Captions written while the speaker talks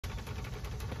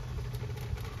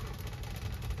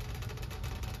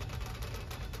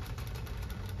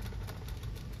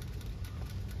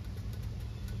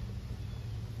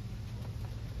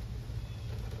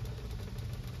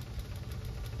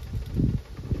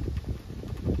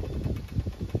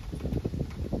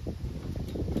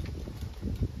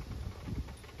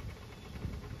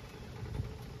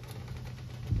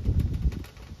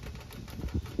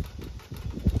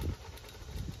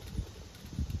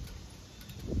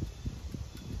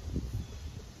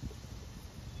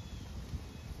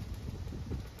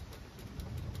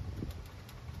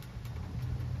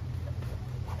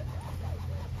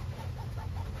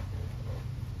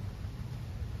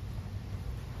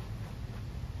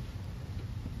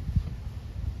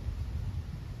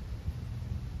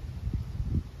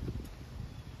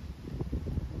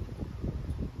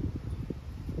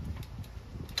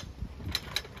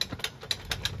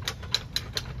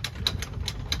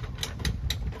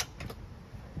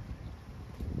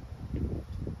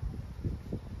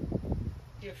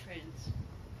Dear friends,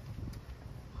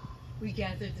 we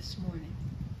gather this morning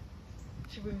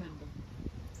to remember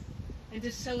and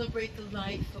to celebrate the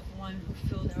life of one who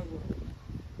filled our world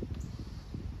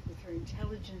with her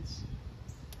intelligence,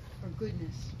 her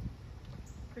goodness,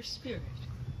 her spirit,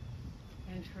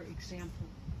 and her example.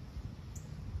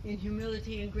 In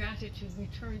humility and gratitude, we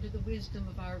turn to the wisdom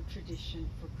of our tradition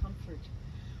for comfort,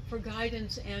 for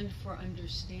guidance, and for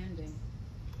understanding.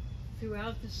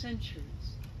 Throughout the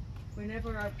centuries,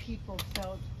 whenever our people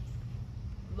felt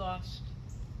lost,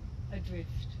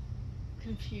 adrift,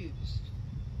 confused,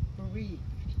 bereaved,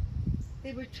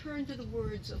 they would turn to the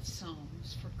words of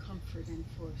Psalms for comfort and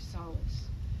for solace.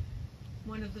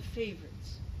 One of the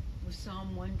favorites was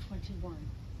Psalm 121.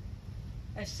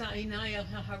 I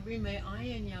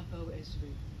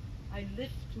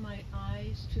lift my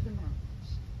eyes to the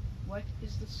mountains. What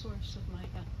is the source of my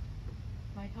help?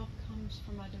 My help comes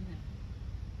from Adonai,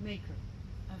 maker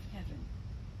of heaven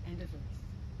and of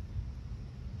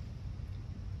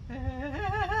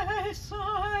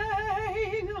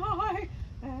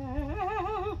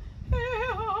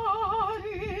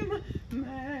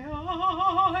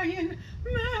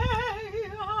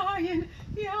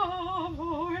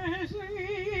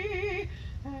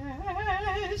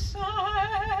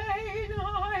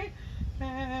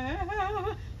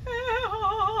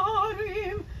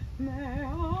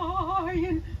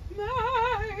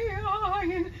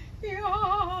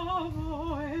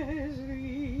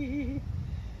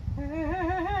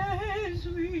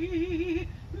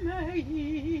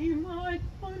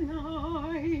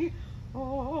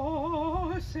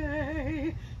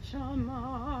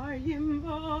Shamayim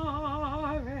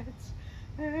Baretz,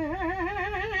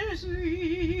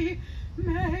 Ezri,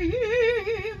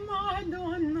 Me'im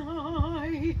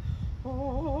Adonai,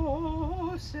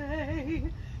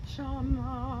 Osei,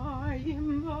 Shamayim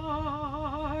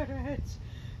Baretz,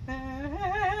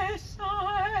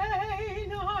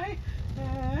 Esainai,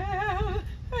 El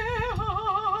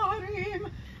Eharim,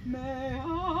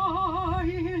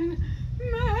 Me'ayin,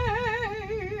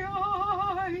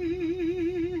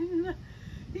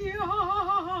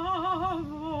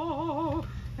 Yavo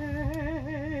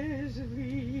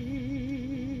Ezri.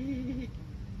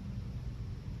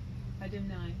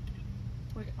 Adonai,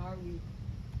 what are we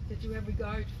that you have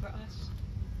regard for us?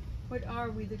 What are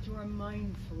we that you are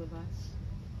mindful of us?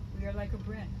 We are like a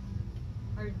breath.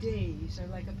 Our days are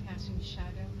like a passing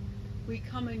shadow. We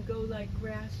come and go like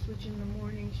grass, which in the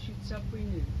morning shoots up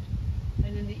renewed,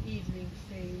 and in the evening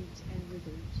fades and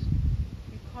withers.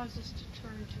 You cause us to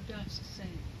turn to dust,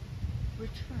 saying,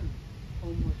 Return, O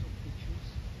mortal creatures.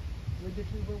 Would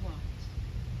that we were wise,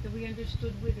 that we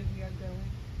understood whither we are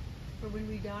going. For when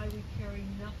we die, we carry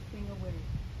nothing away.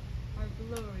 Our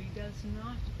glory does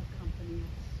not accompany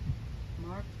us.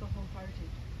 Mark the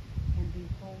wholehearted, and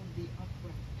behold the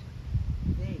upright.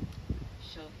 They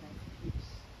shall have peace.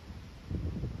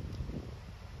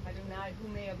 Adonai, who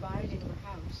may abide in your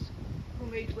house, who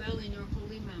may dwell in your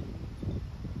holy mountain,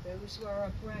 those who are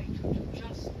upright, who do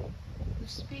justly, who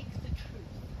speak the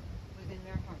truth within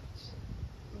their hearts,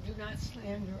 who do not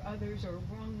slander others or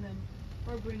wrong them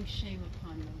or bring shame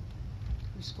upon them,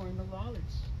 who scorn the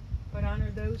lawless, but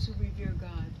honor those who revere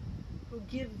God, who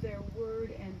give their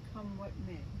word and come what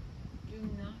may, do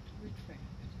not retract,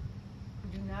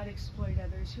 who do not exploit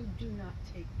others, who do not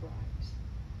take bribes.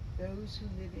 Those who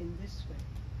live in this way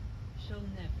shall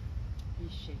never be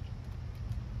shaken.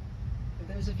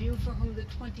 For those of you for whom the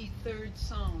 23rd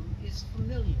Psalm is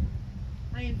familiar,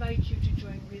 I invite you to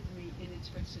join with me in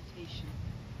its recitation.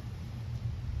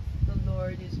 The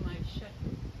Lord is my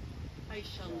shepherd, I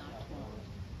shall not want.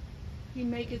 He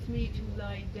maketh me to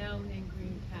lie down in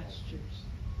green pastures.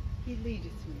 He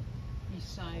leadeth me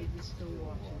beside the still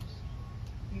waters.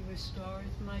 He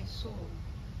restoreth my soul.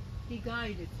 He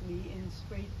guideth me in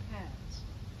straight paths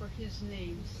for his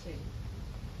name's sake.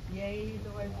 Yea,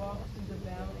 though I walk through the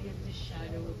valley of the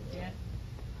shadow of death,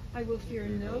 I will fear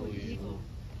no evil,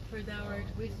 for thou art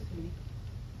with me.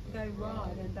 Thy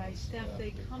rod and thy staff,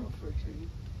 they comfort me.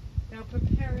 Thou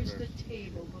preparest a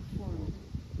table before me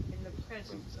in the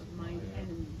presence of mine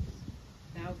enemies.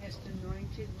 Thou hast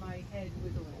anointed my head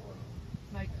with oil.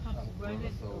 My cup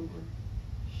runneth over.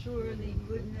 Surely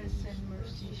goodness and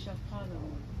mercy shall follow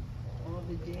me all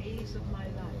the days of my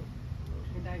life,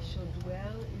 and I shall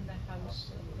dwell in the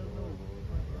house of the Lord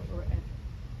forever.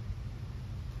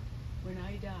 When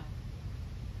I die,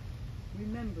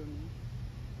 remember me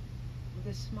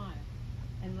with a smile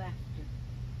and laughter.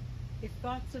 If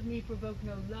thoughts of me provoke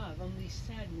no love, only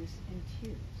sadness and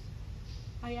tears,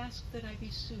 I ask that I be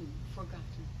soon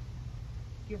forgotten.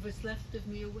 Give what's left of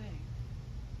me away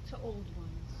to old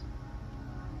ones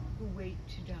who wait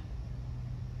to die.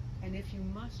 And if you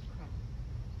must cry,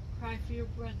 cry for your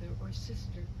brother or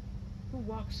sister who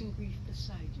walks in grief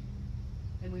beside you.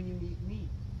 And when you meet me,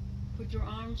 put your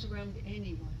arms around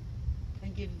anyone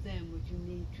and give them what you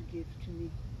need to give to me.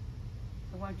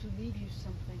 I want to leave you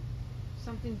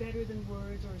something better than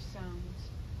words or sounds.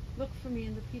 Look for me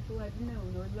in the people I've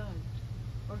known or loved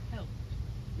or helped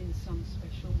in some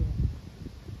special way.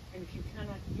 And if you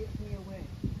cannot give me away,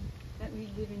 let me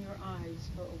live in your eyes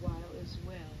for a while as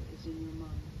well as in your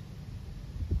mind.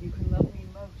 You can love me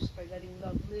most by letting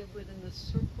love live within the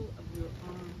circle of your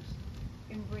arms,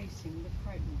 embracing the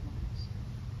frightened ones.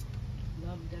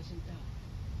 Love doesn't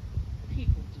die.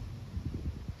 People do.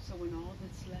 So when all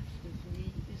that's left of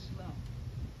me is love,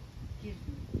 give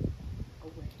me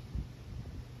away.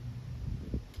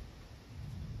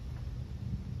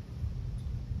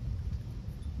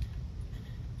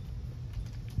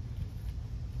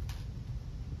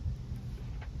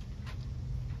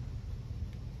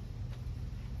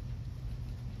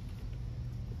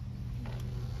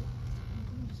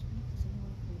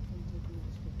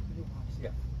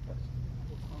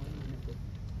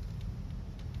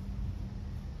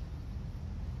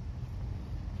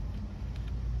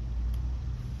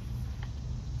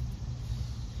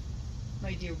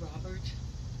 My dear Robert,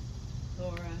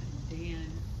 Laura, and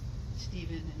Dan,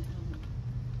 Stephen, and Ellen,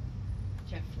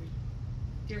 Jeffrey,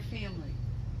 dear family,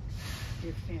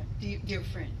 dear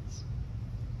friends,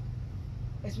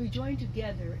 as we join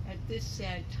together at this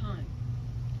sad time,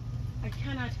 I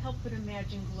cannot help but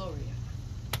imagine Gloria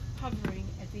hovering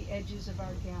at the edges of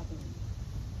our gathering.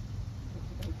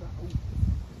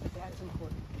 That's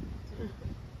important.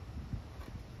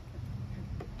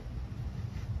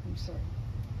 I'm sorry.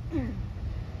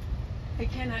 I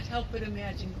cannot help but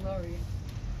imagine Gloria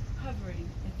hovering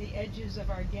at the edges of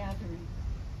our gathering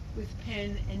with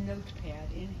pen and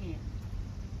notepad in hand,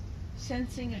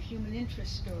 sensing a human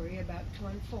interest story about to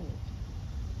unfold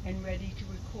and ready to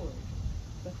record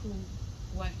the who,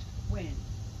 what, when,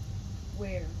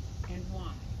 where, and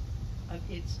why of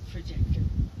its trajectory.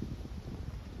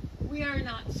 We are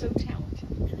not so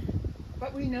talented,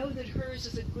 but we know that hers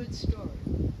is a good story,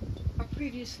 a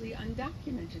previously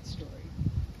undocumented story,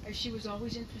 as she was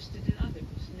always interested in others,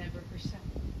 never herself.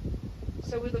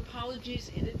 So with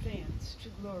apologies in advance to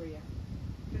Gloria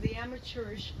for the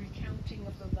amateurish recounting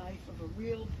of the life of a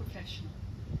real professional,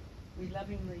 we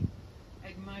lovingly,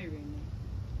 admiringly,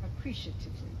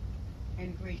 appreciatively,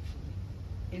 and gratefully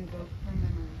invoke her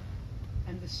memory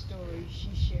and the story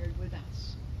she shared with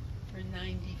us for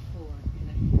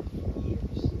 94.5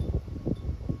 years.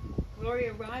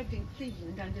 Gloria arrived in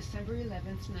Cleveland on December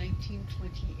 11th,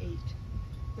 1928,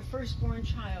 the firstborn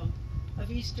child of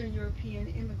Eastern European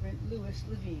immigrant Louis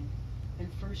Levine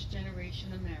and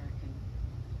first-generation American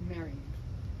Marion.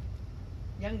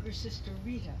 Younger sister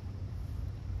Rita,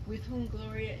 with whom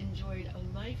Gloria enjoyed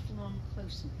a lifelong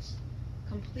closeness,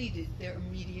 completed their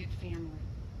immediate family.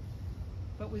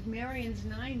 But with Marion's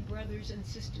 9 brothers and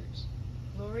sisters,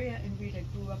 Gloria and Rita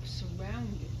grew up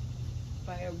surrounded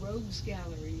by a rogues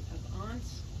gallery of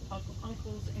aunts,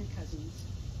 uncles, and cousins,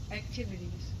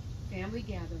 activities, family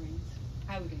gatherings,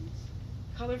 outings,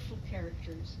 colorful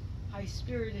characters,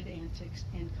 high-spirited antics,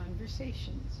 and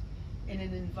conversations in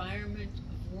an environment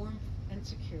of warmth and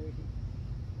security,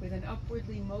 with an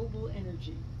upwardly mobile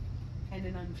energy and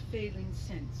an unfailing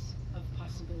sense of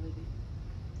possibility.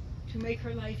 To make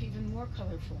her life even more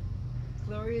colorful,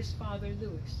 Gloria's father,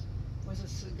 Louis, was a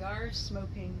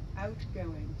cigar-smoking,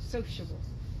 outgoing, sociable,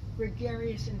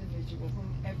 gregarious individual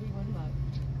whom everyone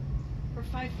loved. Her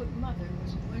 5-foot mother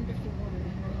was a wonderful woman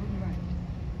in her own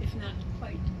right, if not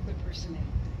quite the personality.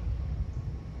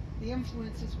 The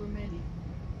influences were many,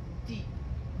 deep,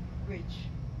 rich,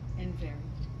 and varied.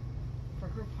 For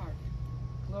her part,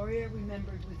 Gloria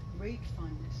remembered with great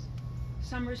fondness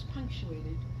summers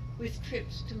punctuated with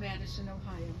trips to Madison,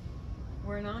 Ohio,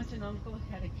 where an aunt and uncle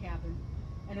had a cabin,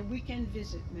 and a weekend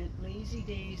visit meant lazy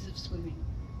days of swimming,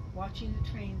 watching the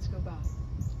trains go by,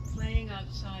 playing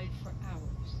outside for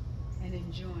hours, and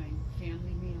enjoying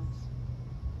family meals.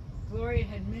 Gloria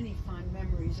had many fond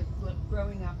memories of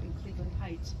growing up in Cleveland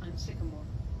Heights on Sycamore.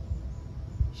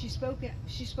 She spoke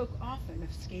often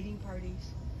of skating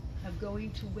parties, of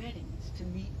going to weddings to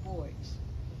meet boys,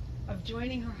 of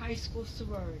joining her high school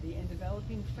sorority and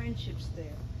developing friendships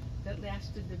there that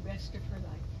lasted the rest of her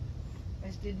life,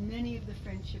 as did many of the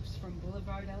friendships from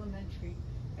Boulevard Elementary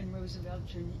and Roosevelt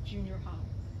Junior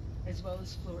High, as well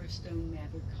as Floristone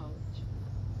Maverick College.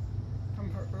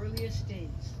 From her earliest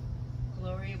days,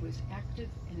 Gloria was active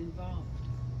and involved,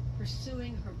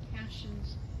 pursuing her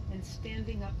passions and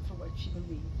standing up for what she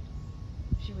believed.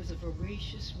 She was a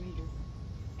voracious reader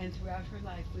and throughout her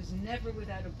life was never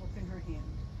without a book in her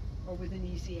hand or within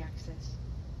easy access.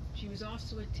 She was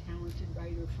also a talented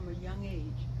writer from a young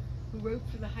age who wrote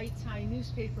for the Heights High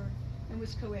newspaper and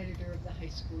was co-editor of the high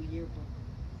school yearbook.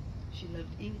 She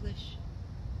loved English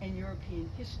and European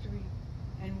history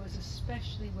and was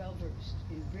especially well-versed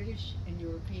in British and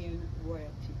European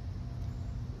royalty.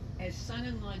 As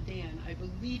son-in-law Dan, I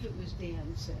believe it was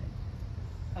Dan,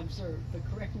 observed, but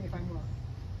correct me if I'm wrong,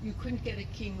 you couldn't get a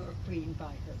king or queen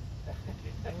by her.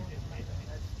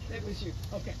 That was you,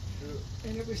 okay. True.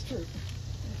 And it was true.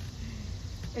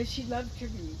 As she loved to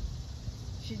read,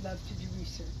 she loved to do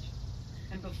research.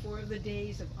 And before the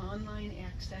days of online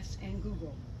access and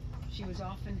Google, she was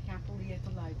often happily at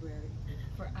the library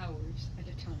for hours at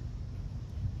a time.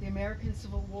 The American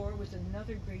Civil War was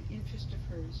another great interest of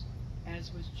hers,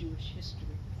 as was Jewish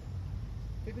history.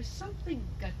 There was something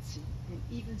gutsy and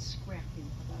even scrappy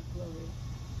about Gloria,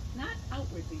 not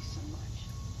outwardly so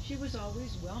much. She was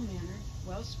always well-mannered,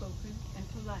 well-spoken, and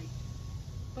polite.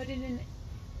 But in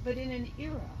an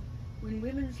era when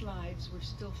women's lives were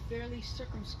still fairly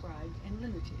circumscribed and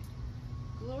limited,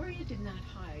 Gloria did not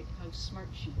hide how smart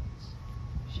she was.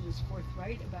 She was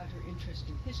forthright about her interest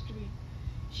in history.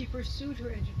 She pursued her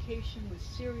education with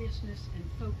seriousness and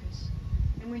focus,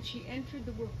 and when she entered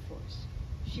the workforce,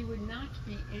 she would not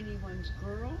be anyone's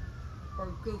girl or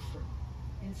gopher,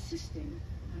 insisting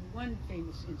on one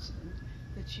famous incident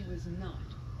that she was not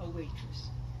a waitress.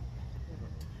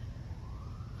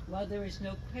 While there is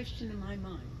no question in my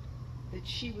mind that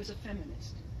she was a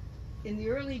feminist, in the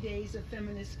early days of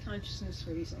feminist consciousness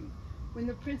raising, when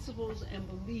the principles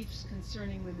and beliefs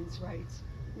concerning women's rights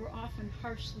were often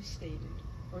harshly stated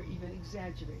or even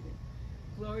exaggerated,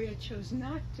 Gloria chose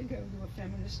not to go to a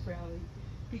feminist rally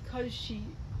because she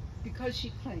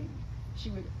claimed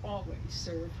she would always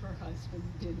serve her husband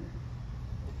dinner.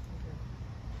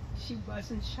 She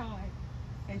wasn't shy,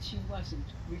 and she wasn't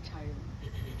retiring.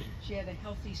 She had a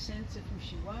healthy sense of who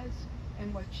she was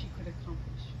and what she could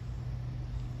accomplish.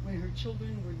 When her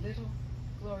children were little,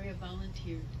 Gloria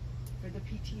volunteered for the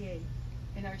PTA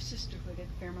and our sisterhood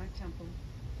at Fairmont Temple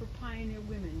for Pioneer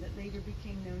Women that later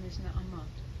became known as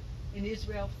Na'amat, an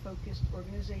Israel-focused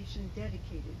organization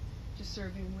dedicated to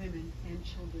serving women and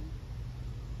children.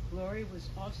 Gloria was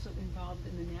also involved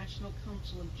in the National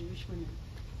Council of Jewish Women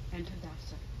and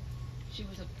Hadassah. She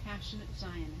was a passionate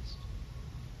Zionist.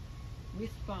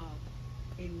 With Bob,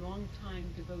 a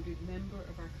longtime devoted member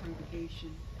of our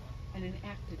congregation and an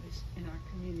activist in our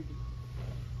community.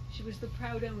 She was the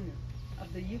proud owner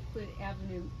of the Euclid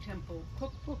Avenue Temple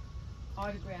cookbook,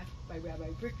 autographed by Rabbi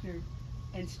Brickner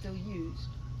and still used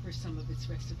for some of its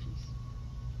recipes.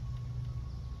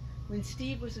 When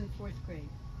Steve was in 4th grade,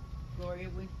 Gloria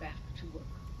went back to work.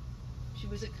 She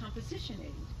was a composition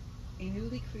aide, a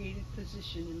newly created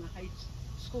position in the Heights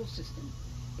school system,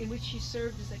 in which she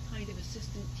served as a kind of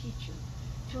assistant teacher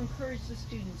to encourage the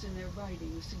students in their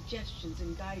writing with suggestions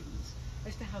and guidance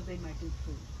as to how they might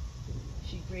improve.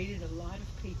 She graded a lot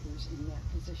of papers in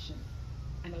that position,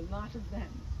 and a lot of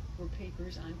them were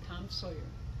papers on Tom Sawyer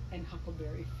and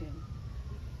Huckleberry Finn.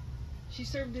 She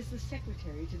served as the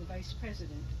secretary to the vice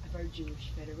president of our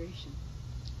Jewish Federation.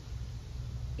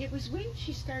 It was when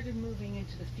she started moving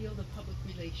into the field of public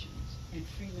relations and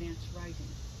freelance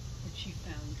writing that she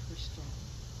found her stride.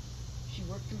 She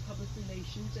worked in public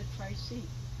relations at Tri-C.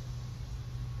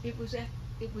 It was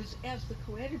as the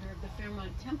co-editor of the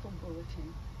Fairmont Temple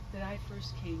Bulletin that I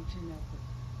first came to know her.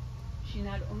 She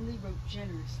not only wrote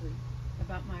generously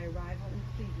about my arrival in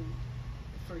Cleveland,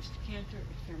 the first cantor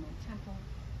at Fairmont Temple,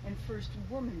 and first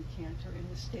woman cantor in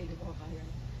the state of Ohio,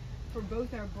 for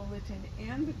both our bulletin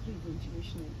and the Cleveland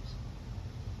Jewish News.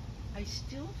 I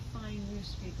still find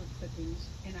newspaper clippings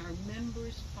in our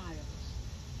members' files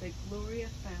that Gloria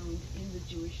found in the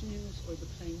Jewish News or the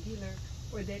Plain Dealer,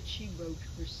 or that she wrote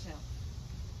herself.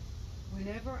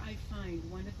 Whenever I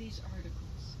find one of these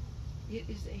articles, it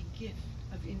is a gift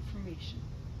of information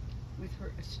with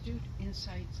her astute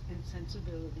insights and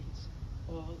sensibilities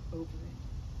all over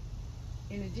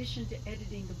it. In addition to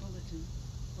editing the bulletin,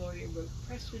 Gloria wrote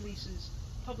press releases,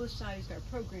 publicized our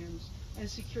programs, and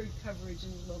secured coverage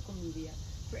in the local media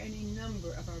for any number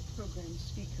of our program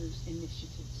speakers'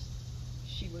 initiatives.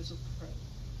 She was a pro.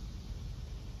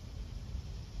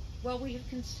 While we have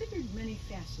considered many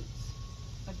facets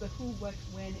of the who, what,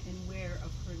 when, and where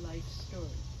of her life story,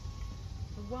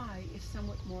 the why is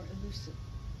somewhat more elusive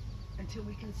until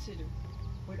we consider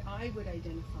what I would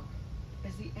identify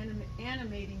as the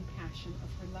animating passion of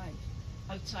her life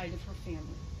outside of her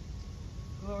family.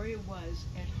 Gloria was,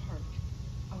 at heart,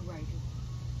 a writer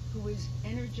who was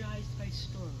energized by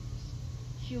stories,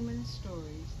 human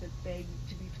stories that begged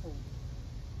to be told.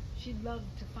 She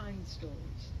loved to find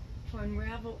stories, to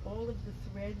unravel all of the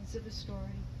threads of a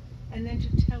story, and then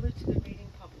to tell it to the reading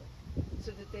public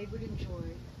so that they would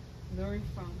enjoy, learn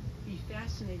from, be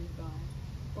fascinated by,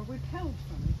 or repelled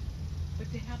from it,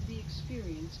 but to have the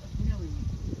experience of knowing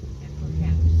it, and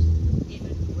perhaps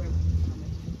even growing from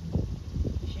it.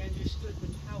 She understood the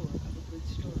power of a good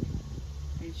story,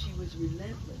 and she was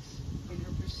relentless in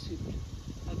her pursuit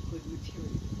of good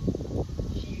material.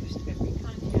 She used every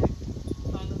contact,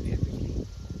 followed every lead,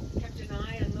 kept an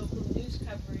eye on local news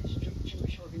coverage of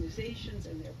Jewish organizations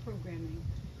and their programming.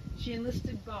 She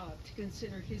enlisted Bob to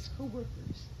consider his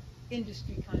co-workers,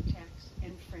 industry contacts,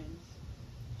 and friends.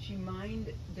 She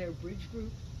mined their bridge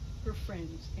group, her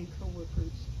friends and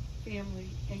co-workers, family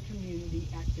and community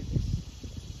activists.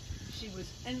 She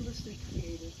was endlessly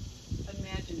creative,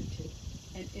 imaginative,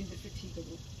 and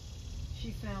indefatigable.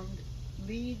 She found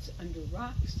leads under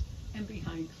rocks and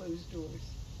behind closed doors.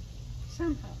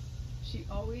 Somehow, she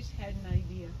always had an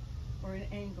idea or an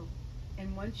angle,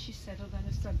 and once she settled on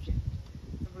a subject,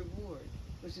 the reward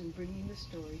was in bringing the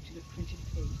story to the printed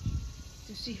page,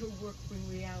 to see her work bring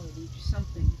reality to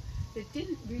something that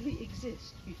didn't really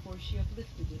exist before she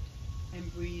uplifted it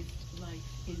and breathed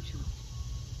life into it.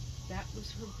 That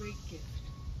was her great gift,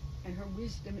 and her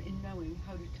wisdom in knowing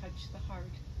how to touch the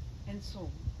heart and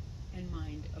soul and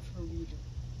mind of her reader.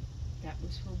 That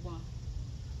was her why.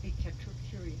 It kept her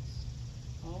curious,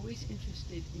 always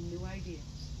interested in new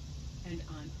ideas, and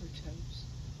on her toes.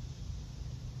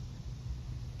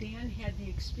 Dan had the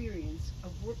experience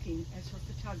of working as her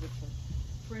photographer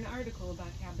for an article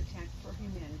about Habitat for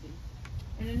Humanity,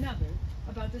 and another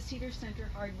about the Cedar Center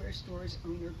hardware store's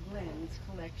owner Glenn's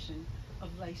collection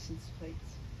of license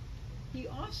plates. He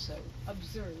also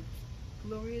observed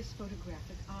Gloria's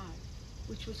photographic eye,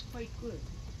 which was quite good,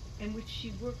 and which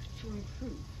she worked to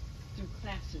improve through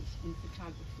classes in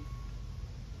photography.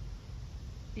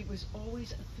 It was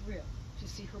always a thrill to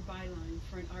see her byline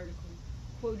for an article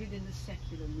quoted in the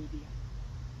secular media.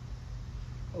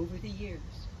 Over the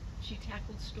years, she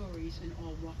tackled stories in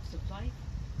all walks of life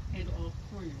and all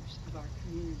corners of our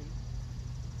community.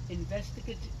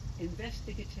 Investigative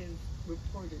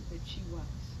reporter that she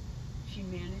was, she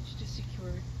managed to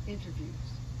secure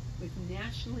interviews with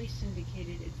nationally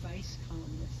syndicated advice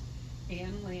columnist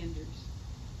Ann Landers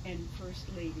and First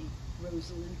Lady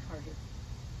Rosalind Carter.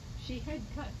 She had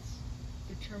guts,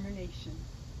 determination,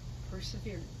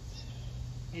 perseverance,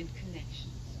 and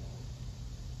connections.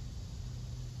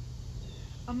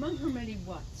 Among her many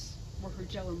whats were her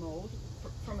jello mold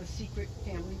from a secret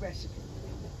family recipe,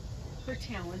 her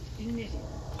talent in knitting,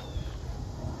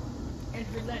 and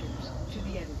her letters to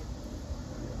the editor,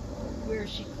 where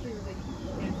she clearly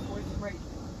and forthrightly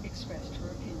expressed her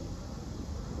opinion.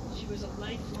 She was a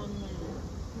lifelong learner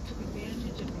who took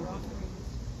advantage of the offerings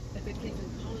at the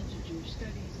Cleveland College of Jewish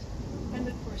Studies and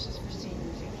the courses for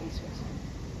seniors at Case Western.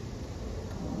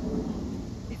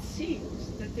 It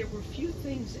seems that there were few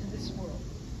things in this world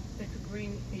that could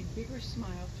bring a bigger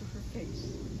smile to her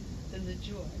face than the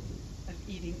joy of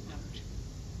eating out,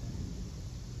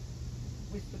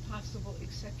 with the possible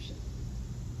exception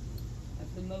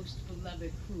of the most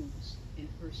beloved who's in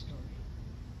her story,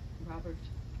 Robert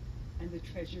and the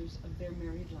treasures of their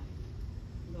married life,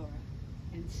 Laura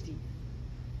and Steve.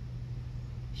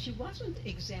 She wasn't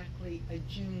exactly a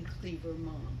June Cleaver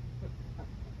mom,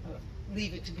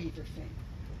 Leave It to Beaver fame,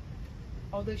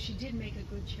 although she did make a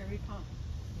good cherry pie,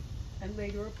 and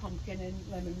later a pumpkin and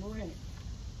lemon meringue.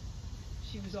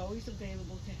 She was always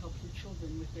available to help her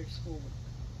children with their schoolwork,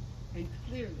 and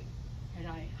clearly had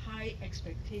high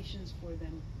expectations for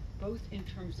them, both in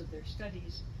terms of their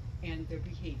studies and their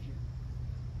behavior.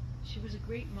 She was a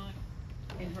great model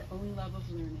in her own love of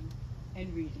learning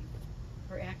and reading,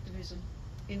 her activism,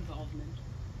 involvement,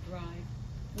 drive,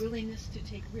 willingness to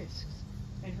take risks,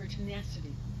 and her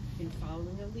tenacity in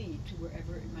following a lead to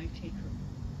wherever it might take her.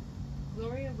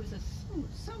 Gloria was a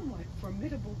somewhat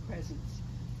formidable presence,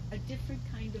 a different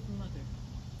kind of mother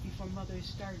before mothers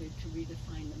started to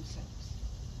redefine themselves.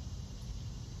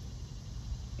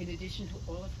 In addition to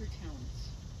all of her talents,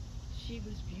 she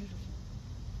was beautiful,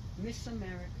 Miss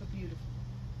America beautiful,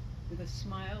 with a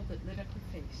smile that lit up her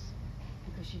face,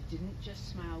 because she didn't just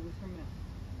smile with her mouth,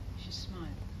 she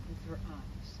smiled with her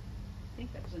eyes. I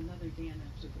think that was another Dan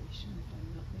observation, if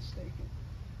I'm not mistaken.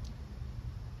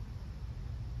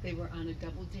 They were on a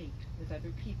double date with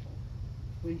other people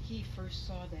when he first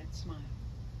saw that smile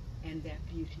and that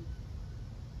beauty.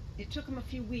 It took him a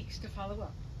few weeks to follow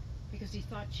up because he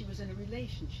thought she was in a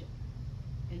relationship,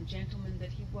 and gentleman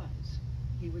that he was,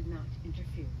 he would not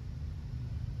interfere.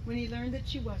 When he learned that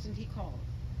she wasn't, he called,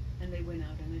 and they went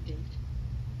out on a date.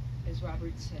 As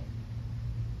Robert said,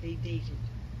 They dated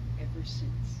ever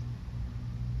since.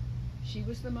 She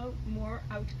was the more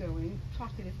outgoing,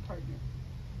 talkative partner.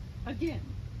 Again,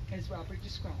 as Robert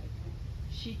described,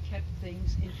 she kept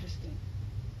things interesting.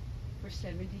 For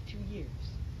 72 years,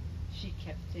 she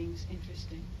kept things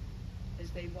interesting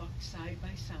as they walked side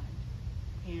by side,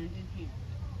 hand in hand,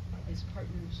 as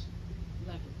partners,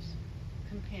 lovers,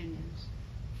 companions,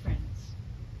 friends.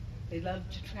 They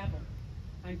loved to travel,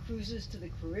 on cruises to the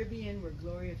Caribbean, where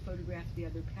Gloria photographed the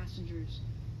other passengers,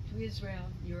 to Israel,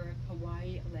 Europe,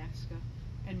 Hawaii, Alaska,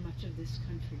 and much of this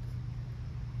country.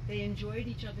 They enjoyed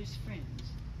each other's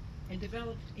friends and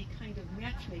developed a kind of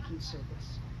matchmaking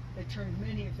service that turned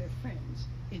many of their friends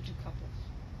into couples.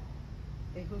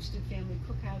 They hosted family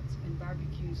cookouts and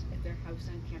barbecues at their house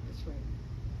on Campus Road,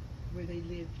 where they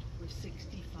lived for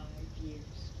 65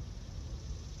 years.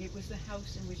 It was the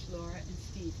house in which Laura and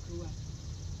Steve grew up,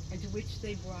 and to which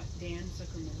they brought Dan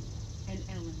Zuckerman and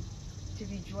Ellen to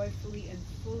be joyfully and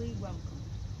fully welcomed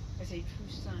as a true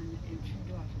son and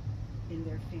true daughter in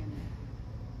their family.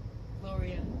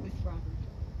 Gloria, with Robert,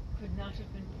 could not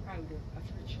have been prouder of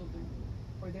her children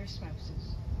or their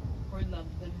spouses, or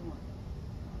loved them more,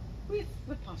 with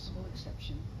the possible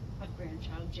exception of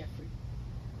grandchild Jeffrey,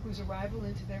 whose arrival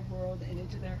into their world and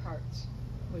into their hearts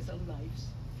was a life's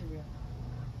thrill.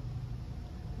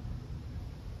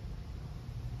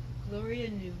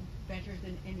 Gloria knew better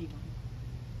than anyone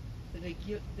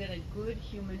that a good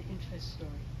human interest story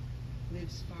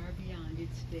lives far beyond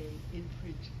its day in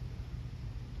print.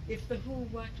 If the who,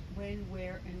 what, when,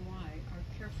 where, and why are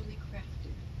carefully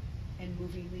crafted and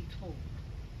movingly told,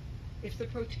 if the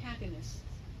protagonists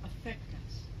affect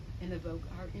us and evoke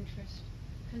our interest,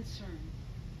 concern,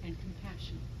 and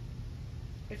compassion,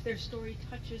 if their story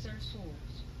touches our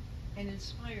souls and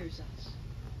inspires us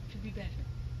to be better,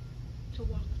 to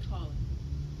walk taller,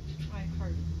 to try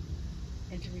harder,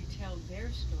 and to retell their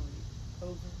story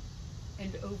over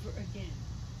and over again,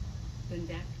 then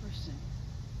that person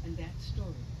and that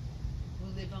story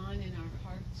will live on in our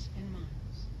hearts and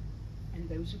minds, and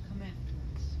those who come after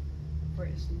us, for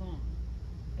as long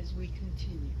as we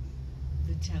continue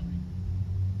the telling.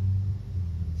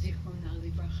 Zichrona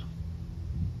Livracha.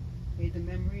 May the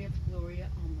memory of Gloria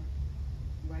Ulmer,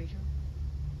 writer,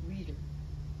 reader,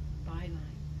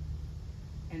 byline,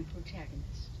 and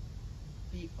protagonist,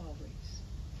 be always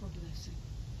for blessing.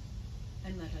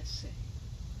 And let us say,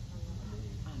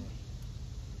 Amen.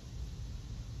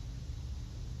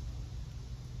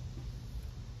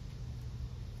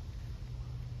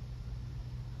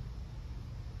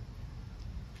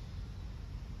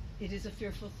 It is a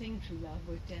fearful thing to love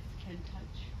what death can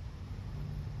touch.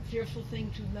 A fearful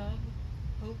thing to love,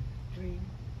 hope, dream,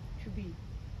 to be.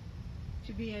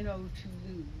 To be and oh, to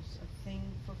lose, a thing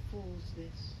for fools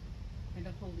this, and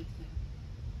a holy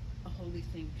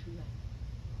thing to love.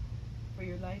 For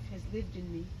your life has lived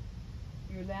in me,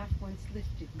 your laugh once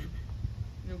lifted me,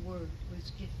 your word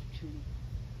was gift to me.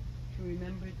 To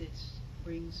remember this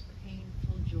brings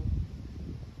painful joy.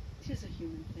 'Tis a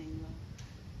human thing, love,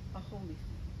 a holy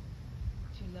thing,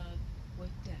 to love what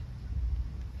death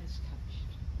has touched.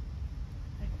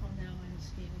 I call now on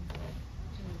Stephen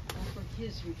to offer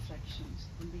his reflections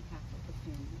on behalf of the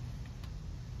family.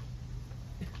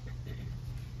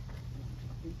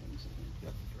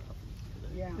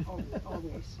 Yeah,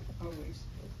 always.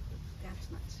 That's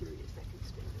not serious. That can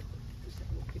stay there, because that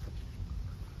will pick up.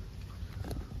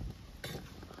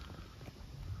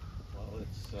 Well,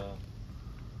 it's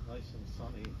nice and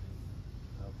sunny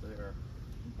out there.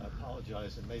 I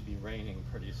apologize, it may be raining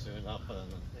pretty soon up in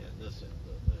this end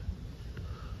of it.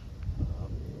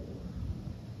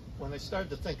 When I started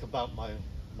to think about my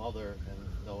mother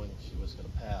and knowing she was going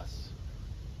to pass,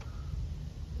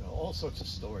 all sorts of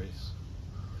stories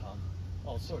come,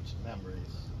 all sorts of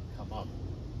memories come up.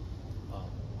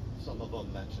 Some of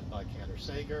them mentioned by Cantor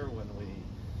Sager when we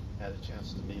had a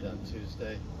chance to meet on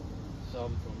Tuesday.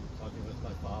 Some from talking with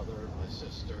my father, my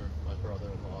sister, my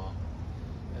brother-in-law.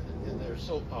 And they're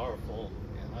so powerful,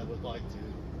 and I would like to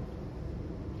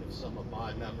give some of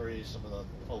my memories, some of the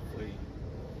hopefully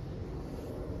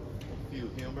a few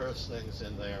humorous things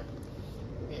in there.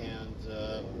 And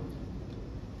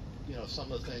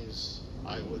some of the things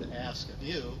I would ask of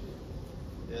you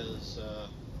is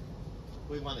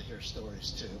we want to hear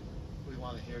stories too. We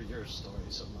want to hear your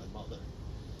stories of my mother.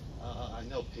 I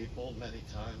know people many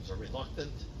times are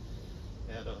reluctant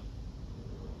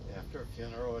after a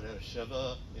funeral or at a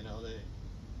shiva, they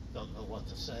don't know what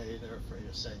to say. They're afraid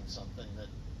of saying something that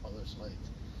others might,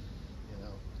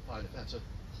 find offensive.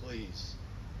 Please,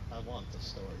 I want the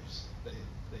stories. They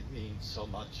mean so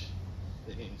much.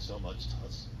 They mean so much to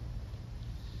us.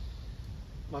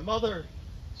 My mother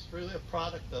It's really a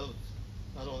product of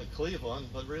not only Cleveland,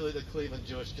 but really the Cleveland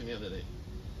Jewish community.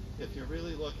 If you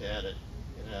really look at it,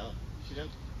 she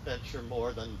didn't venture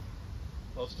more than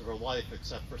most of her life,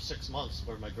 except for 6 months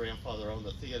where my grandfather owned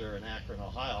a theater in Akron,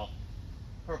 Ohio.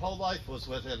 Her whole life was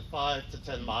within 5 to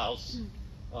 10 miles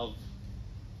of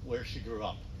where she grew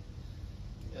up.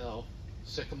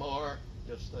 Sycamore,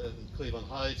 just in Cleveland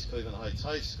Heights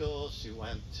High School. She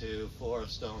went to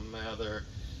Foreststone Mather,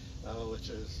 which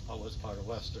was part of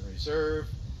Western Reserve.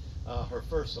 Her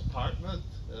first apartment,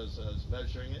 as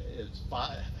measuring it, is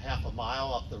half a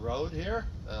mile up the road here,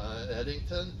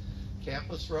 Eddington,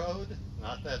 Campus Road,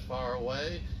 not that far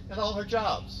away, and all her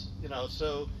jobs,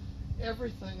 so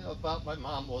everything about my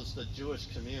mom was the Jewish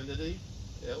community.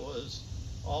 It was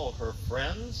all her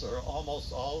friends, or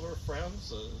almost all of her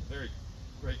friends. A very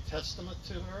great testament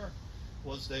to her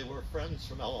was they were friends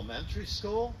from elementary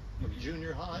school, from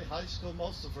junior high, high school.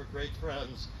 Most of her great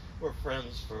friends were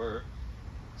friends for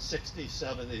 60,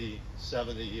 70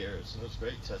 years. And it was a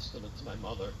great testament to my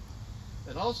mother.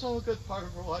 And also a good part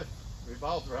of her life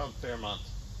revolved around Fairmont.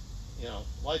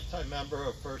 Lifetime member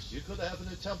of first Euclid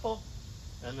Avenue Temple,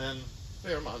 and then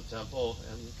Fairmont Temple,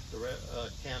 and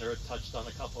Cantor touched on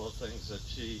a couple of things that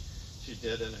she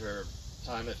did in her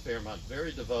time at Fairmont.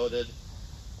 Very devoted,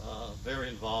 very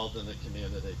involved in the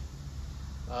community.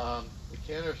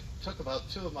 Cantor took about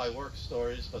 2 of my work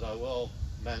stories, but I will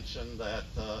mention that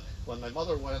when my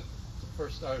mother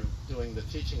first started doing the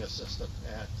teaching assistant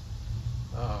at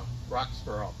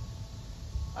Roxborough,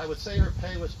 I would say her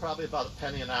pay was probably about a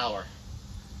penny an hour,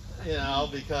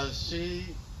 because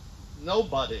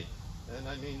nobody, and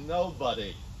I mean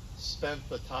nobody, spent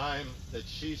the time that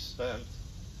she spent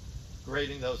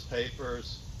grading those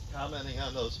papers, commenting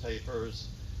on those papers,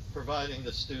 providing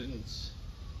the students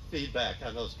feedback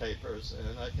on those papers.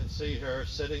 And I can see her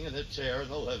sitting in a chair in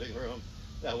the living room.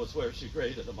 That was where she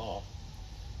graded them all.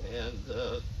 And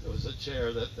it was a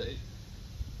chair that it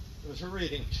was her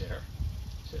reading chair.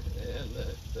 And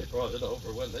they brought it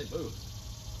over when they moved.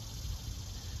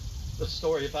 The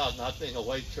story about not being a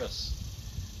waitress.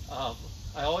 I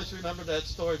always remember that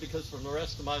story because from the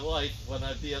rest of my life, when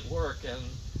I'd be at work and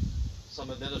some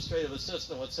administrative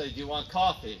assistant would say, do you want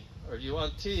coffee? Or do you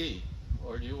want tea?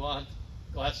 Or do you want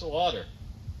a glass of water?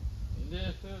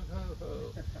 No,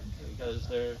 because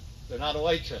they're not a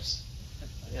waitress,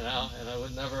 and I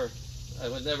would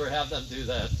never have them do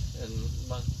that. And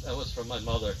that was from my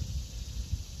mother.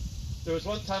 There was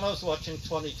one time I was watching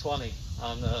 2020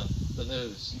 on the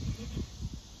news,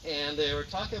 and they were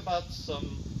talking about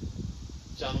some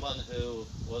gentleman who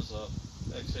was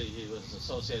he was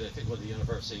associated, I think, with the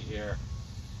university here,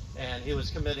 and he was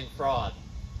committing fraud.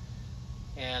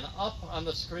 And up on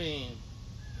the screen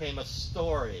came a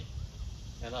story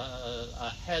and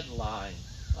a headline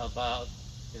about,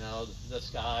 this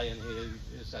guy, and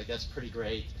he is, I guess, pretty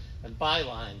great. And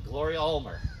byline, Gloria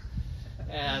Ulmer.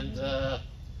 And,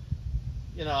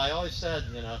 I always said,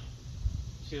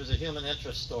 she was a human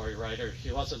interest story writer.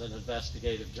 She wasn't an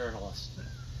investigative journalist.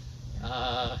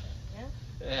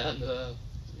 And,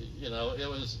 it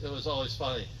was always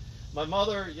funny. My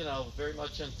mother, very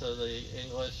much into the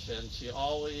English, and she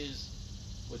always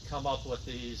would come up with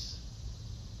these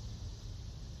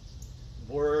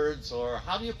words, or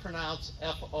how do you pronounce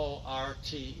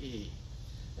F-O-R-T-E?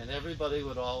 And everybody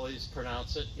would always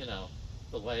pronounce it,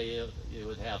 the way you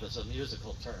would have as a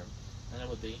musical term. And it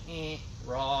would be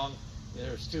wrong.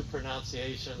 There's 2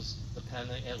 pronunciations,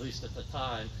 depending, at least at the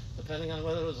time, depending on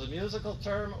whether it was a musical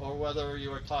term or whether you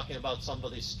were talking about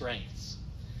somebody's strengths.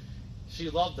 She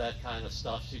loved that kind of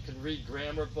stuff. She can read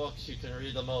grammar books. She can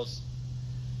read the most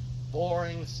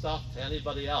boring stuff to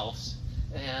anybody else.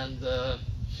 And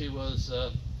she was,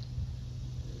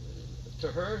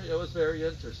 to her, it was very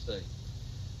interesting.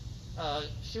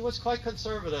 She was quite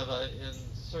conservative in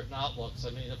certain outlooks. I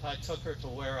mean, if I took her to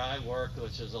where I work,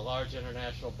 which is a large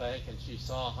international bank, and she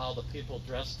saw how the people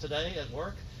dress today at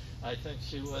work, I think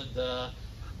she would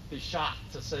be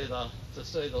shocked, to say the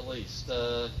least.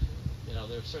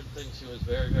 There are certain things she was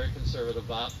very, very conservative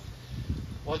about.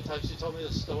 One time she told me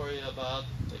a story about,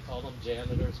 they called them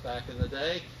janitors back in the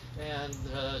day, and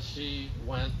she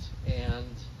went and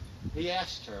he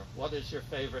asked her, what is your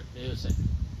favorite music?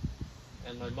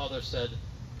 And my mother said,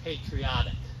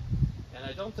 patriotic. And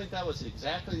I don't think that was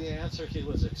exactly the answer he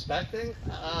was expecting,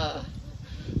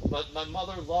 but my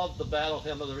mother loved the Battle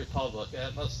Hymn of the Republic.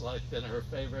 That must have been her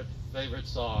favorite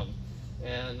song,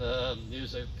 and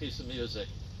piece of music.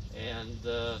 And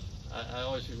I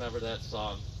always remember that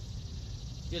song.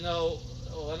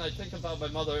 When I think about my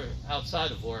mother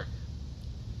outside of work,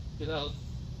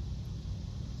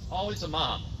 always a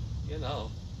mom,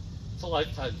 it's a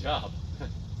lifetime job.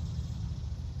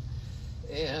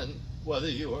 And whether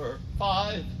you were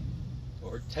 5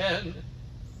 or 10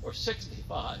 or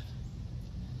 65,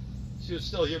 she was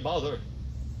still your mother,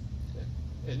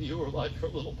 and you were like her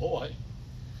little boy.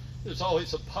 There's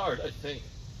always a part, I think,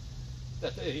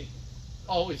 that they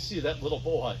always see that little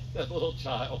boy, that little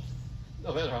child,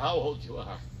 no matter how old you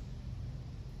are.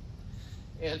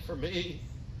 And for me,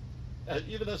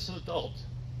 even as an adult,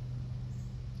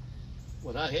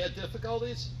 when I had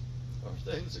difficulties or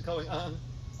things are going on,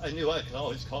 I knew I could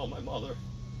always call my mother,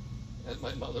 and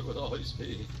my mother would always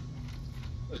be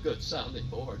a good sounding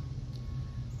board.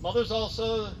 Mothers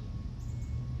also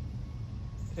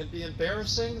can be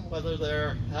embarrassing, whether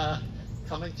they're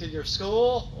coming to your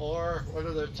school or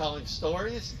whether they're telling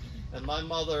stories. And my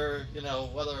mother, you know,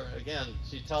 whether, again,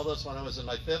 she'd tell this when I was in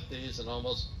my 50s and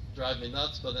almost drive me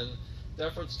nuts, but in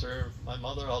deference to her, my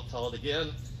mother, I'll tell it again.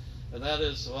 And that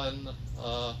is when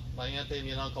my Aunt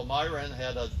Amy and Uncle Myron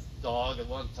had a dog at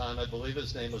one time. I believe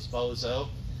his name was Bozo.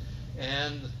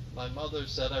 And my mother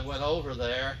said, I went over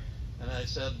there and I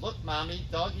said, look, Mommy,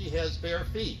 doggy has bare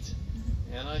feet.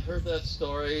 And I heard that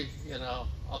story, you know,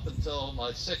 up until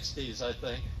my 60s, I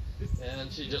think.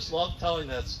 And she just loved telling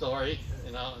that story,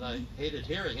 you know, and I hated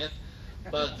hearing it.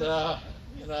 But,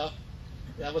 you know,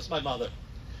 that was my mother.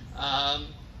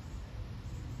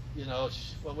 You know,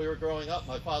 when we were growing up,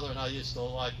 my father and I used to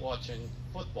like watching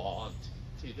football on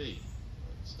TV.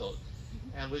 Still,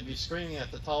 and we'd be screaming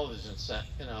at the television set,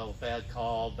 you know, bad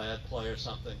call, bad play or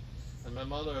something. And my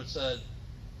mother had said,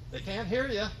 they can't hear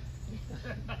you.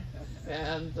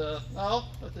 And, no,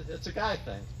 it's a guy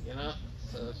thing, you know.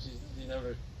 So she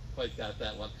never quite got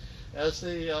that one. As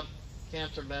the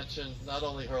cantor mentioned, not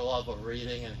only her love of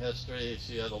reading and history,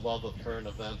 she had a love of current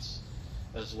events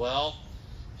as well.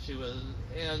 She was,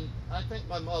 and I think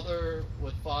my mother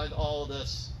would find all of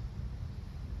this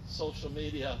social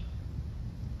media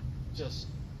just,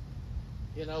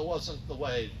 you know, wasn't the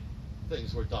way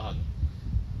things were done.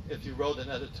 If you wrote an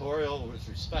editorial, it was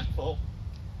respectful,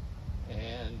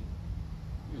 and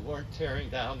you weren't tearing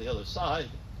down the other side,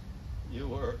 you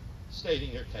were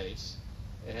stating your case.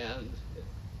 And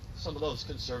some of those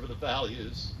conservative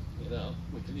values, you know,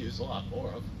 we could use a lot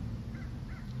more of.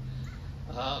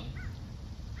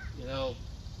 You know,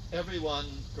 everyone,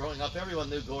 growing up, everyone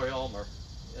knew Gloria Ulmer,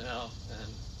 you know,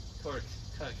 and kind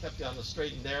of kept you on the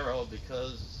straight and narrow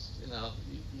because, you know,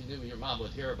 you knew your mom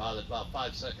would hear about it about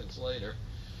 5 seconds later.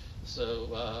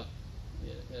 So,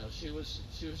 you know, she was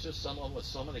just someone with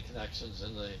so many connections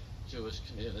in the Jewish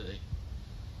community.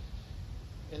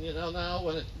 And, you know, now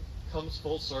when it comes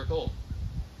full circle,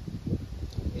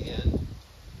 and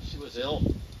she was ill,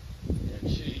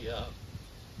 and she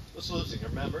was losing her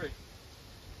memory,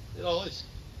 it always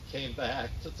came back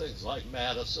to things like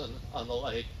Madison on the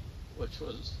Lake, which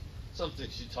was something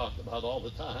she talked about all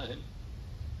the time.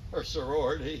 Her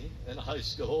sorority in high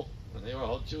school, when they were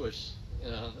all Jewish,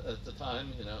 you know, at the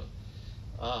time, you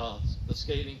know, the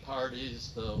skating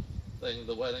parties, the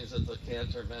weddings that the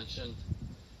cantor mentioned.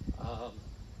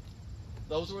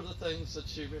 Those were the things that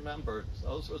she remembered.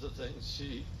 Those were the things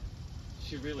she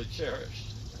really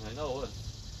cherished. And I know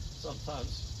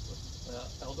sometimes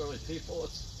with elderly people,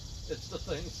 it's the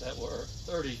things that were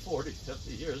 30, 40,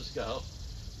 50 years ago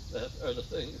that are the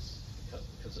things,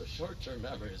 because their short-term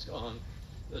memory is gone,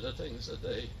 that are things that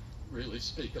they really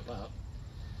speak about.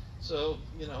 So,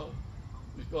 you know,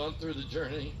 we've gone through the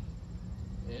journey,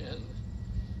 and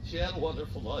she had a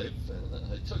wonderful life,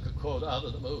 and I took a quote out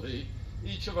of the movie,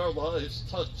 each of our lives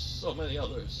touched so many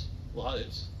others'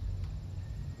 lives.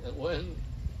 And when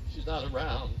she's not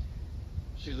around,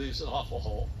 she leaves an awful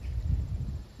hole.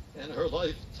 And her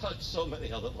life touched so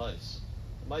many other lives.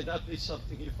 It might not be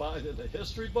something you find in the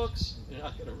history books, you're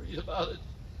not going to read about it,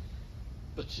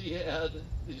 but she had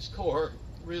these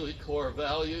really core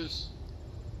values,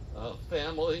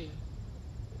 family,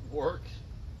 work,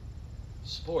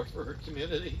 support for her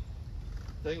community,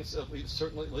 things that we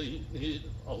certainly need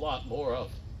a lot more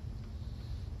of.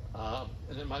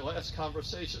 And in my last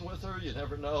conversation with her, you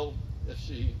never know if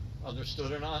she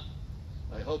understood or not.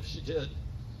 I hope she did.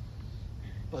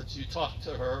 But you talked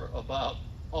to her about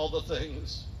all the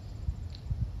things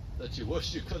that you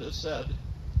wish you could have said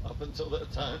up until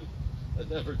that time but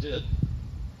never did.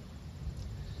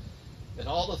 And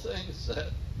all the things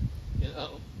that, you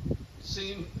know,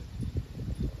 seem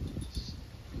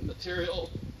material,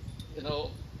 you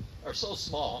know, are so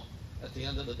small at the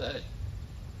end of the day.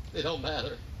 They don't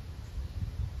matter.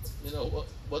 You know,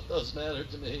 what does matter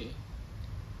to me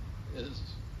is,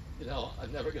 you know,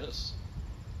 I'm never going to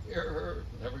hear her,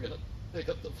 never going to pick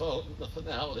up the phone in the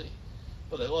finality.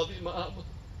 But I love you, Mom.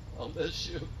 I'll miss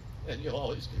you, and you'll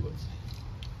always be with me.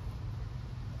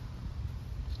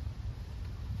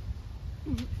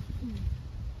 Thank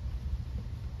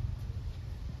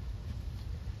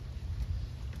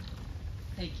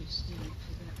you, Steve,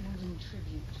 for that moving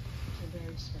tribute to a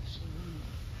very special woman.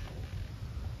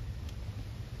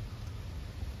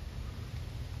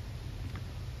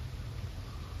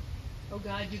 Oh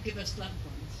God, you give us loved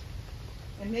ones,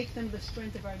 and make them the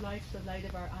strength of our life, the light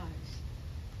of our eyes.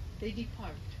 They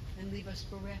depart and leave us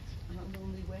bereft on a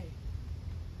lonely way.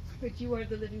 But you are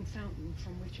the living fountain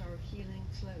from which our healing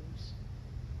flows.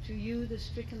 To you the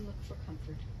stricken look for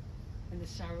comfort, and the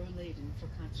sorrow-laden for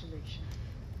consolation.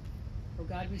 Oh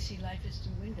God, we see life as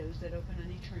two windows that open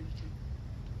on eternity.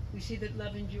 We see that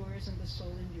love endures and the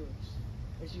soul endures,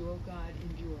 as you, O God,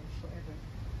 endure forever.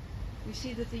 We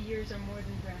see that the years are more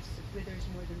than grass that withers,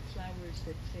 more than flowers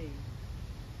that fade.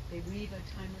 They weave a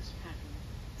timeless pattern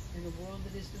in a world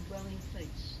that is the dwelling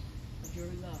place of your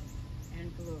love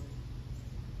and glory.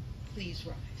 Please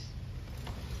rise.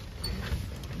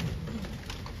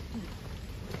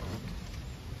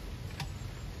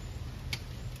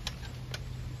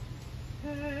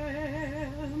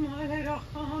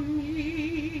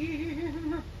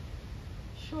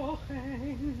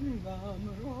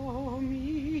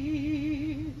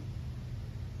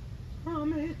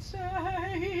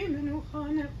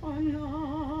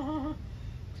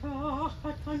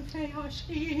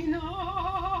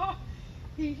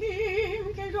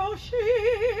 Im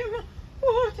kedoshim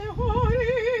utehorim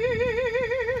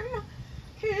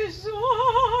kizorakia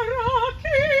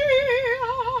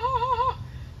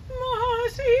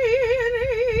masirim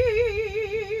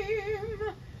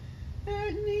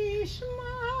et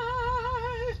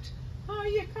nishmat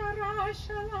hayikara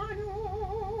shalanu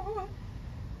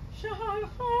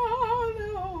shalcha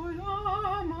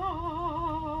leolama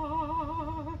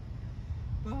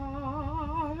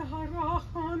Bal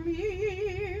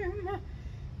harachamim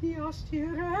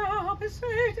yastira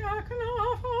b'seit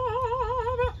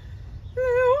aknafav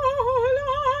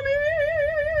leolamim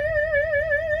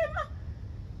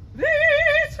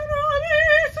v'yitzra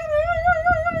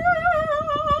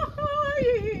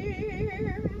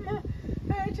chayim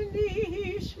et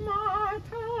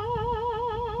nishmata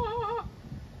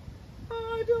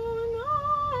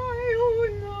Adonai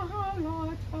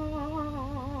unahalata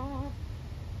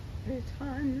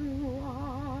V'tanua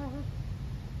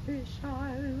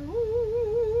v'shalom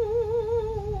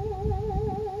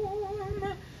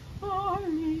al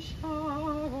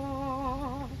mishara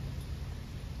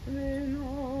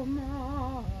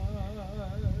v'nomar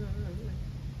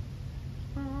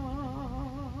Amen.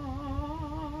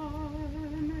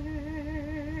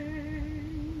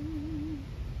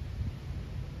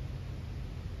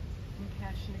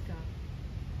 Compassionate God,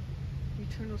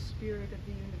 eternal Spirit of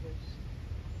the universe,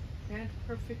 grant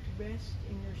perfect rest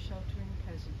in your sheltering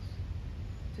presence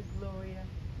to Gloria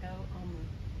Ulmer,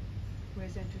 who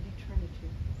has entered eternity.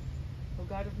 O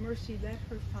God of mercy, let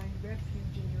her find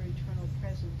refuge in your eternal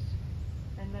presence,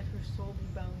 and let her soul be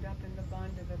bound up in the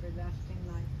bond of everlasting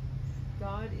life.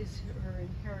 God is her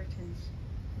inheritance.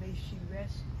 May she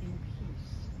rest in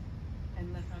peace.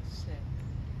 And let us say,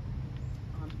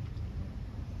 Amen.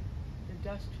 The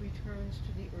dust returns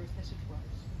to the earth as it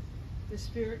was. The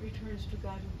Spirit returns to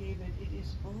God who gave it. It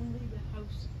is only the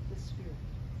house of the Spirit,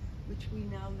 which we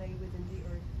now lay within the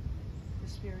earth. The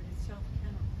Spirit itself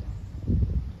cannot die.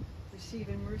 Receive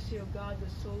in mercy, O God, the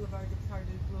soul of our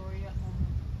departed Gloria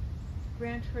Ulmer.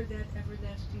 Grant her that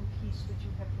everlasting peace which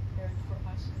you have prepared for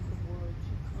us in the world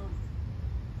to come.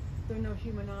 Though no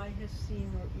human eye has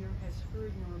seen, nor ear has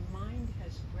heard, nor mind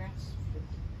has grasped it,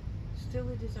 still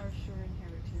it is our sure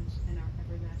inheritance and our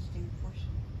everlasting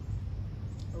portion.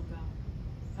 O God,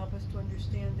 help us to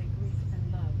understand that grief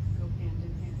and love go hand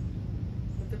in hand.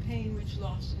 But the pain which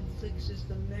loss inflicts is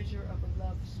the measure of a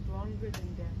love stronger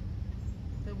than death.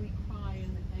 Though we cry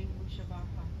in the anguish of our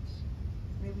hearts,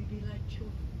 may we be like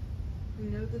children who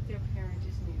know that their parent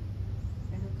is near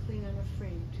and who cling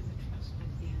unafraid to the trusted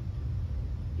hand.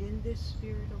 In this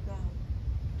spirit, O God,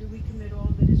 do we commit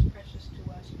all that is precious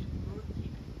to us to your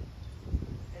keeping,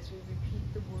 as we repeat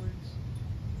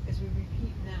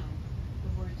now the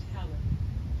words hallowed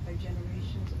by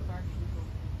generations of our people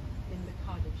in the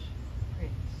Kaddish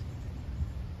praise.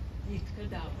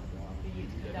 Yitkadash,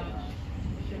 Yitkadash,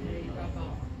 Shenei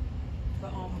Rabbah,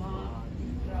 V'Alma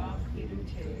Yikrach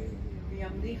Iduteh,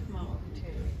 V'Yamlich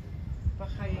Malchuteh,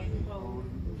 V'Chayei Chol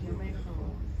V'Yamei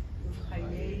Chol,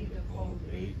 V'Chayei L'Kol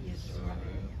Beit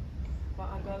Yisrael,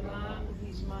 V'Agala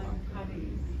V'Zman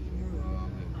Karev V'Imru.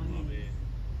 Amen.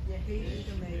 Yehi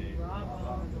Shemei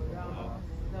Rabbah L'Olam,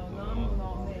 L'Olam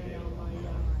L'Omei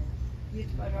Al-Mayam,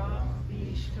 Yitbarach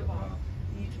V'Yishtavach,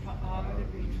 Yitpa'ar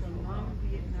V'Yitronam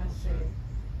V'Yitnaseh,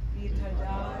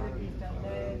 V'Yitadar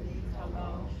V'Yitaleh V'Yitaleh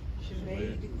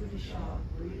Isha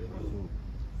Rihu,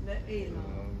 Le'ela,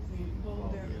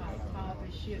 Polder Chata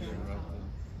Beshirata,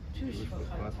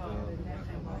 Tushvachata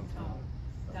Benechemata,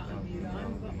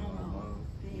 Da'amiran Ba'ama,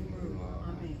 Bimru,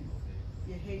 Amen.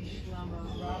 Yehi Shlama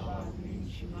Rabba Min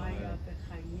Shemaya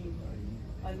B'Chayim,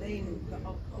 Aleinu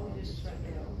Ba'al Kol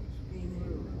Yisrael,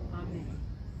 Bimru, Amen.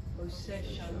 Oseh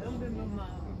Shalom B'Mama,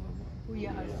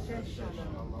 Huya Aseh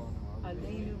Shalom,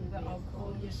 Aleinu Ba'al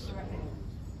Kol Yisrael,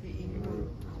 Bimru,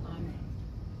 Amen.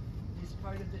 It is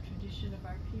part of the tradition of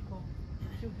our people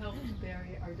to help to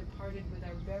bury our departed with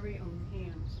our very own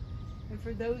hands, and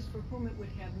for those for whom it would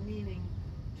have meaning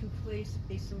to place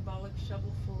a symbolic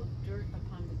shovelful of dirt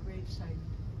upon the gravesite.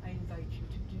 I invite you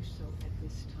to do so at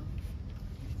this time.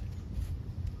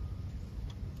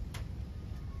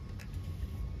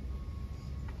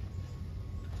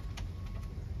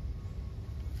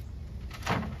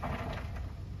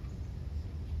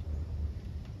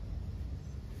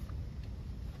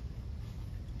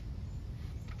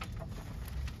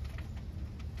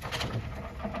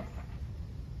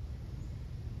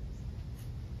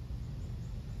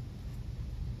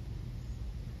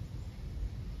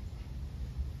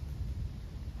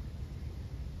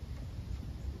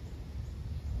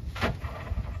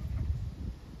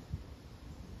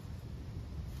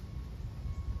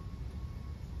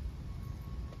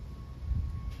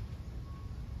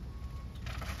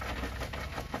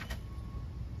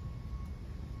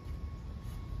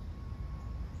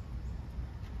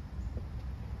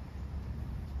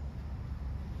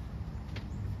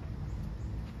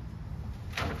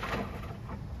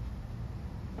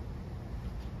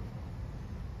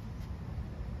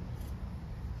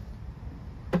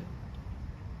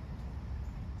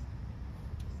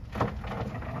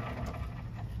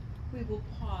 We will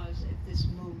pause at this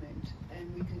moment,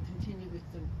 and we can continue with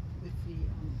the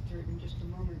dirt in just a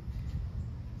moment.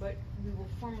 But we will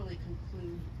formally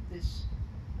conclude this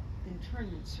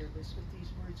internment service with these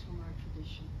words from our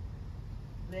tradition.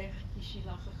 Lech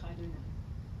yishilachach Adonai.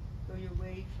 Go your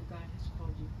way, for God has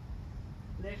called you.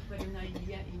 Lech v'Adonai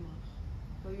yiyeh imach.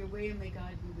 Go your way, and may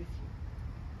God be with you.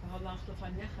 V'halach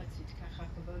lefanecha tzidkacha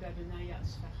kavod Adonai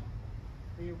ya'asfacha.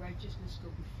 May your righteousness go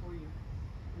before you,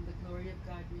 and the glory of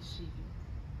God receive you.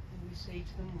 And we say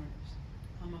to the mourners,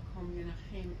 Hamakom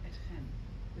Yenachem Etchem,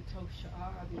 B'toch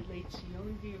Sha'ar Avilei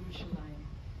Tzion v'Yerushalayim.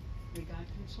 May God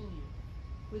console you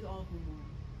with all who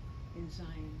mourn in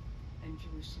Zion and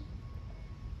Jerusalem.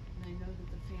 And I know that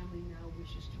the family now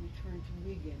wishes to return to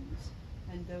Wiggins,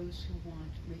 and those who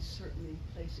want may certainly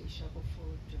place a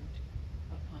shovelful of dirt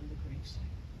upon the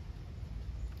gravesite.